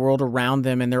in the world around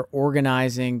them and they're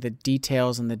organizing the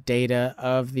details and the data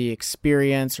of the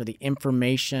experience or the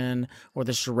information or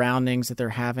the surroundings that they're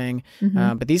having.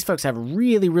 But these folks have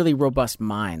really, really robust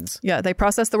minds. Yeah, they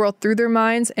process the world through their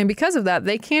minds. And because of that,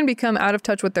 they can become out of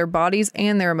touch with their bodies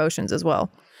and their emotions as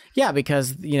well. Yeah,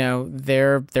 because,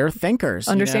 they're thinkers.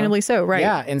 Understandably so, right.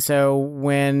 Yeah, and so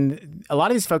when a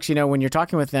lot of these folks, when you're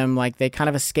talking with them, like they kind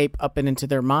of escape up and into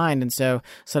their mind. And so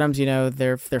sometimes,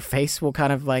 their face will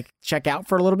kind of like check out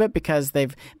for a little bit because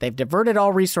they've diverted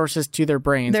all resources to their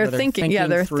brains. They're thinking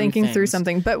through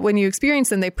something. But when you experience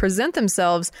them, they present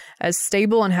themselves as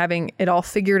stable and having it all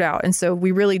figured out. And so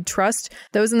we really trust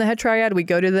those in the head triad. We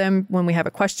go to them when we have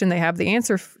a question, they have the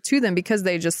answer to them because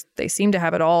they seem to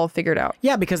have it all figured out.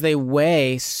 Yeah, because they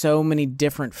weigh so many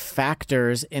different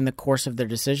factors in the course of their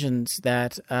decisions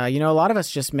that, a lot of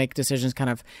us just make decisions kind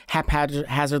of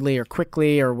haphazardly or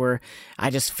quickly, or I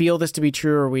just feel this to be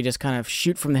true, or we just kind of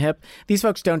shoot from the hip. These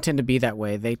folks don't tend to be that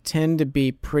way. They tend to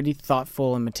be pretty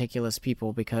thoughtful and meticulous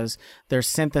people because they're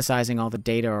synthesizing all the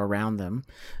data around them.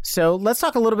 So let's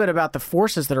talk a little bit about the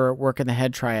forces that are at work in the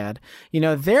head triad.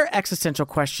 Their existential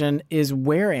question is,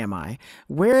 where am I?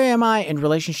 Where am I in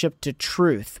relationship to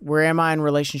truth? Where am I in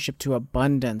relationship to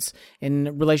abundance,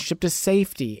 in relationship to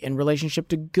safety, in relationship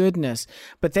to goodness?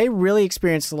 But they really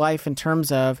experience life in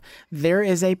terms of there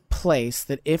is a place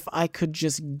that if I could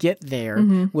just get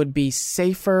there would be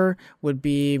safer, would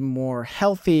be more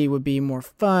healthy, would be more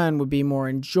fun, would be more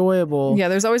enjoyable. Yeah,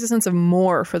 there's always a sense of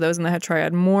more for those in the head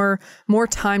triad, more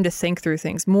time to think through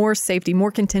things, more safety,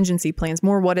 more contingency plans,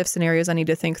 more what if scenarios I need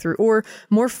to think through, or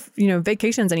more,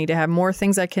 vacations I need to have, more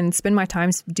things I can spend my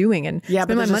time doing and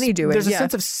spend my money doing. There's a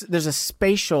sense of there's a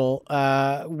spatial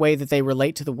way that they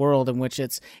relate to the world in which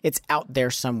it's out there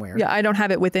somewhere. Yeah, I don't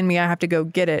have it within me. I have to go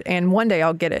get it. And one day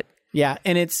I'll get it. Yeah,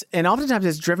 and oftentimes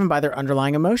it's driven by their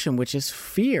underlying emotion, which is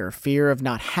fear of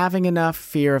not having enough,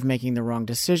 fear of making the wrong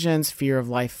decisions, fear of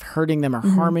life hurting them or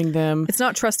harming them. It's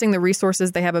not trusting the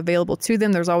resources they have available to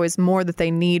them. There's always more that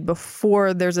they need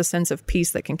before there's a sense of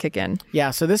peace that can kick in.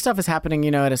 Yeah, so this stuff is happening,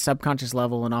 at a subconscious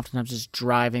level, and oftentimes just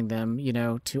driving them,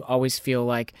 to always feel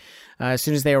like as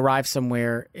soon as they arrive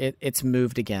somewhere, it's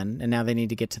moved again, and now they need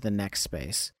to get to the next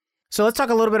space. So let's talk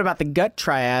a little bit about the gut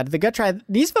triad. The gut triad,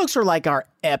 these folks are like our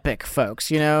epic folks,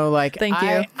 Thank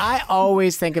you. I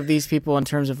always think of these people in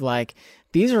terms of like,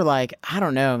 these are like, I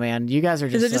don't know, man. You guys are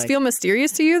just Does it just feel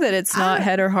mysterious to you that it's not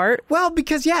head or heart? Well,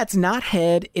 because it's not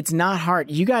head, it's not heart.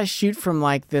 You guys shoot from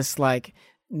like this, like,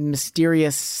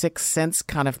 mysterious sixth sense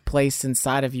kind of place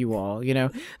inside of you all. You know,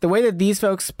 the way that these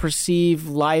folks perceive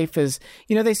life is,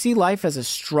 you know, they see life as a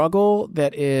struggle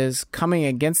that is coming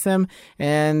against them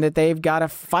and that they've got to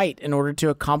fight in order to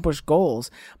accomplish goals.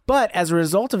 But as a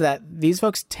result of that, these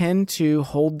folks tend to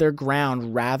hold their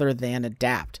ground rather than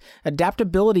adapt.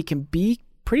 Adaptability can be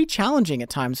pretty challenging at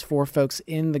times for folks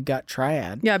in the gut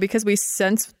triad. Yeah, because we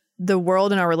sense the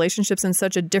world and our relationships in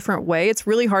such a different way. It's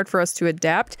really hard for us to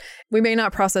adapt. We may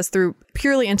not process through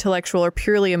purely intellectual or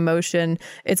purely emotion.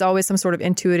 It's always some sort of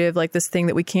intuitive, like this thing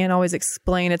that we can't always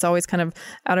explain. It's always kind of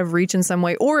out of reach in some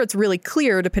way, or it's really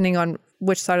clear depending on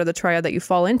which side of the triad that you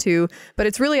fall into. But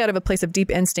it's really out of a place of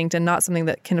deep instinct and not something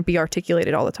that can be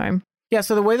articulated all the time. Yeah,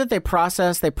 so the way that they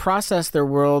process their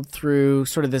world through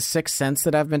sort of the sixth sense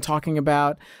that I've been talking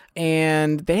about,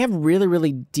 and they have really,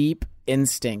 really deep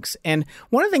instincts. And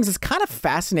one of the things that's kind of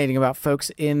fascinating about folks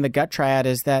in the gut triad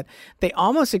is that they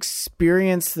almost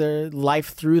experience their life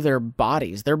through their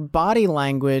bodies. Their body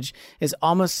language is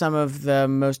almost some of the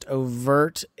most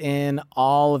overt in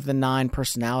all of the 9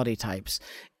 personality types.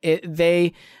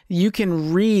 You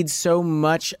can read so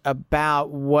much about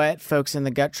what folks in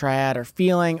the gut triad are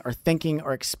feeling or thinking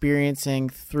or experiencing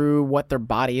through what their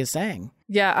body is saying.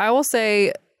 Yeah, I will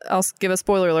say, I'll give a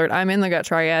spoiler alert. I'm in the gut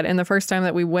triad. And the first time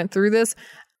that we went through this,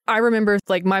 I remember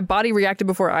like my body reacted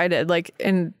before I did.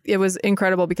 And it was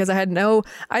incredible because I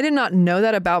did not know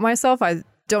that about myself. I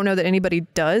don't know that anybody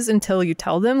does until you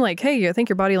tell them like, hey, I think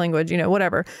your body language,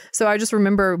 whatever. So I just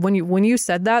remember when you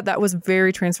said that was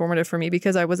very transformative for me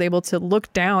because I was able to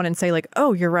look down and say like,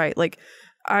 oh, you're right. Like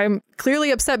I'm clearly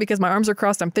upset because my arms are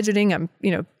crossed. I'm fidgeting. I'm,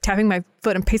 tapping my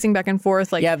foot and pacing back and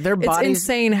forth. Like, their bodies, it's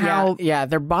insane how... Yeah,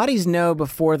 their bodies know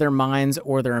before their minds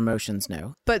or their emotions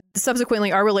know. But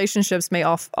subsequently, our relationships may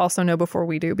also know before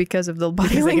we do because of the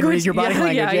body language. They can read your body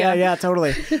language. Yeah,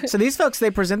 totally. So these folks, they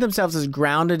present themselves as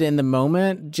grounded in the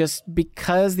moment just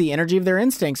because the energy of their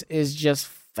instincts is just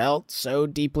felt so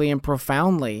deeply and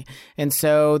profoundly. And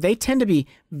so they tend to be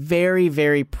very,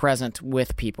 very present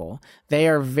with people. They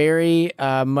are very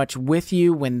much with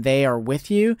you when they are with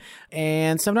you.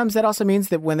 And sometimes that also means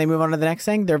that when they move on to the next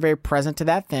thing, they're very present to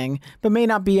that thing, but may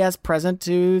not be as present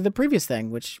to the previous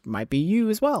thing, which might be you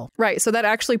as well. Right. So that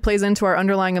actually plays into our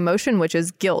underlying emotion, which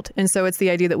is guilt. And so it's the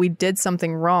idea that we did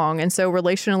something wrong. And so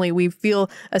relationally, we feel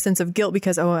a sense of guilt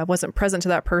because, I wasn't present to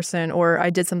that person, or I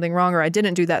did something wrong, or I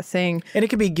didn't do that thing. And it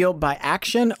could be guilt by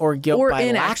action or guilt by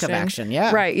lack of action.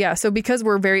 Yeah. Right. Yeah. So because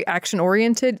we're very action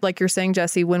oriented, like you're saying,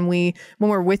 Jesse, when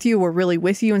we're with you, we're really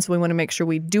with you. And so we want to make sure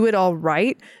we do it all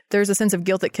right. There's a sense of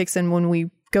guilt that kicks in when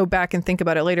we go back and think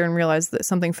about it later and realize that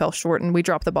something fell short and we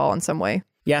dropped the ball in some way.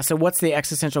 Yeah. So what's the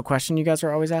existential question you guys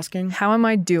are always asking? How am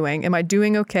I doing? Am I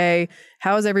doing okay?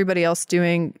 How is everybody else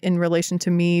doing in relation to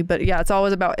me? But yeah, it's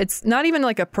always about, it's not even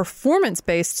like a performance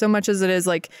based so much as it is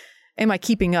like, am I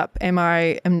keeping up? Am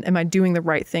I doing the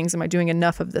right things? Am I doing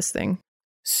enough of this thing?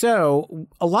 So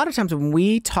a lot of times when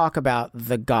we talk about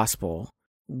the gospel,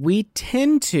 we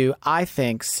tend to, I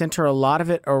think, center a lot of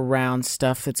it around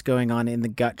stuff that's going on in the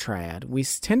gut triad. We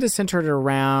tend to center it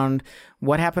around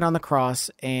what happened on the cross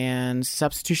and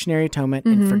substitutionary atonement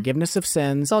and forgiveness of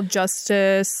sins. It's all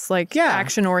justice,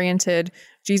 action oriented.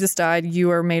 Jesus died, you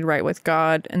are made right with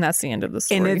God, and that's the end of the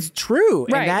story. And it's true.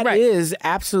 Right, and that is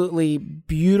absolutely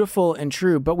beautiful and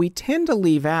true. But we tend to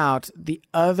leave out the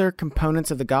other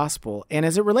components of the gospel. And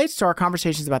as it relates to our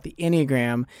conversations about the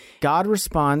Enneagram, God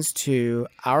responds to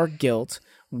our guilt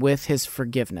with his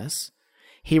forgiveness.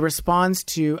 He responds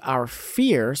to our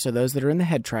fear, so those that are in the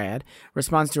head triad,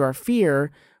 responds to our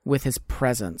fear with his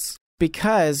presence.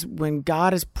 Because when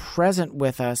God is present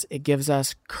with us, it gives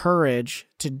us courage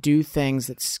to do things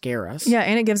that scare us. Yeah,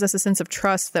 and it gives us a sense of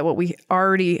trust that what we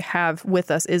already have with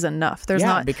us is enough. There's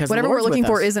not whatever we're looking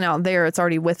for isn't out there, it's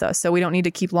already with us. So we don't need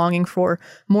to keep longing for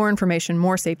more information,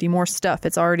 more safety, more stuff.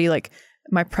 It's already like,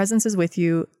 my presence is with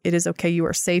you. It is okay. You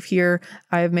are safe here.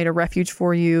 I have made a refuge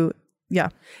for you. Yeah.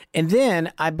 And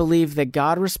then I believe that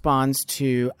God responds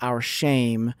to our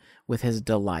shame with his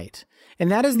delight.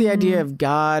 And that is the idea of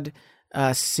God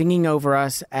singing over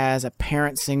us as a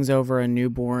parent sings over a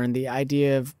newborn. The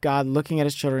idea of God looking at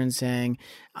his children and saying,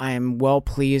 I am well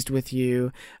pleased with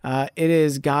you. It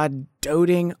is God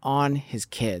doting on his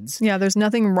kids. Yeah, there's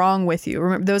nothing wrong with you.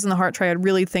 Remember, those in the heart triad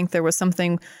really think there was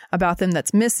something about them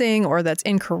that's missing or that's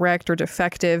incorrect or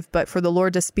defective. But for the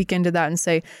Lord to speak into that and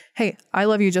say, hey, I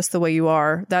love you just the way you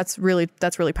are, that's really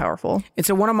powerful. And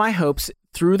so one of my hopes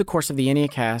through the course of the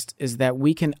Enneacast is that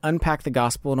we can unpack the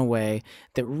gospel in a way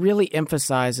that really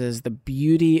emphasizes the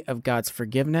beauty of God's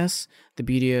forgiveness, the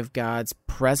beauty of God's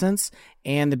presence,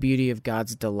 and the beauty of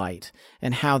God's delight,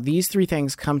 and how these three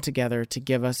things come together to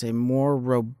give us a more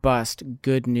robust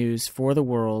good news for the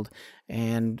world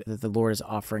and that the Lord is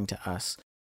offering to us.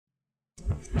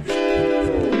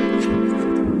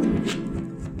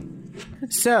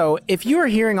 So, if you are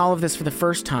hearing all of this for the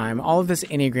first time, all of this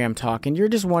Enneagram talk, and you're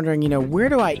just wondering, where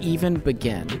do I even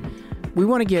begin? We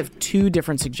want to give two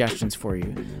different suggestions for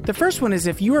you. The first one is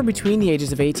if you are between the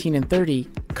ages of 18 and 30,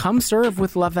 come serve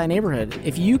with Love Thy Neighborhood.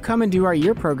 If you come and do our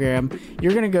year program,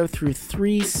 you're going to go through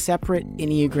 3 separate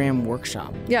Enneagram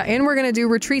workshops. Yeah, and we're going to do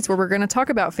retreats where we're going to talk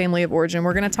about family of origin.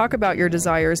 We're going to talk about your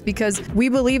desires because we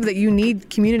believe that you need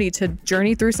community to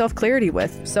journey through self-clarity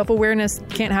with. Self-awareness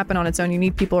can't happen on its own. You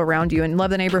need people around you, and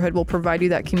Love Thy Neighborhood will provide you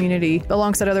that community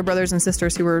alongside other brothers and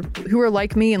sisters who are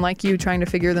like me and like you, trying to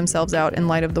figure themselves out in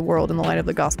light of the world and the light of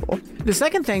the gospel. The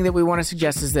second thing that we want to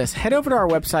suggest is this. Head over to our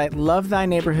website,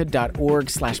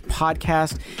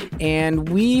 lovethyneighborhood.org/podcast, and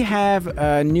we have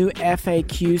a new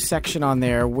FAQ section on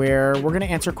there where we're going to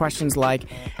answer questions like,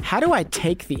 how do I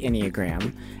take the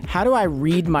Enneagram? How do I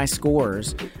read my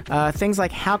scores? Things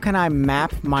like, how can I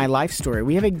map my life story?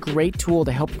 We have a great tool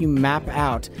to help you map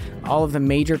out all of the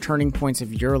major turning points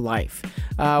of your life.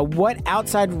 What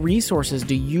outside resources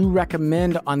do you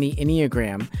recommend on the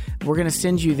Enneagram? We're going to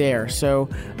send you there. So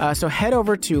head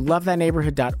over to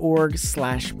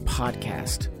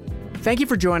lovethyneighborhood.org/podcast. Thank you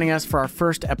for joining us for our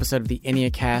first episode of the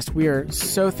Enneacast. We are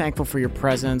so thankful for your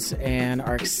presence and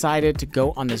are excited to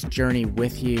go on this journey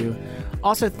with you.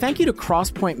 Also, thank you to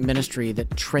Crosspoint Ministry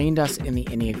that trained us in the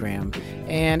Enneagram.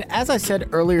 And as I said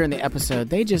earlier in the episode,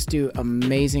 they just do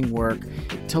amazing work.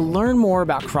 To learn more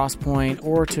about Crosspoint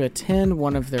or to attend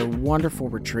one of their wonderful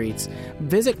retreats,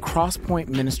 visit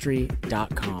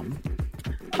crosspointministry.com.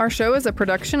 Our show is a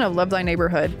production of Love Thy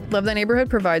Neighborhood. Love Thy Neighborhood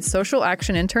provides social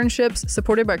action internships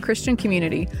supported by Christian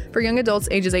Community for young adults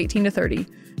ages 18 to 30.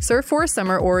 Serve for a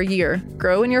summer or a year.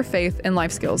 Grow in your faith and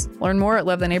life skills. Learn more at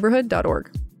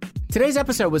lovethyneighborhood.org. Today's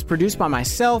episode was produced by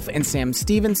myself and Sam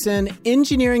Stevenson,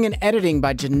 engineering and editing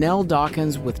by Janelle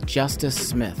Dawkins with Justice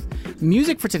Smith.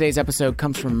 Music for today's episode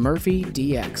comes from Murphy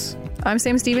DX. I'm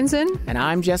Sam Stevenson. And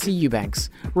I'm Jesse Eubanks.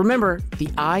 Remember, the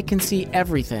eye can see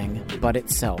everything but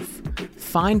itself.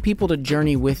 Find people to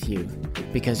journey with you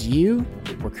because you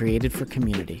were created for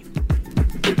community.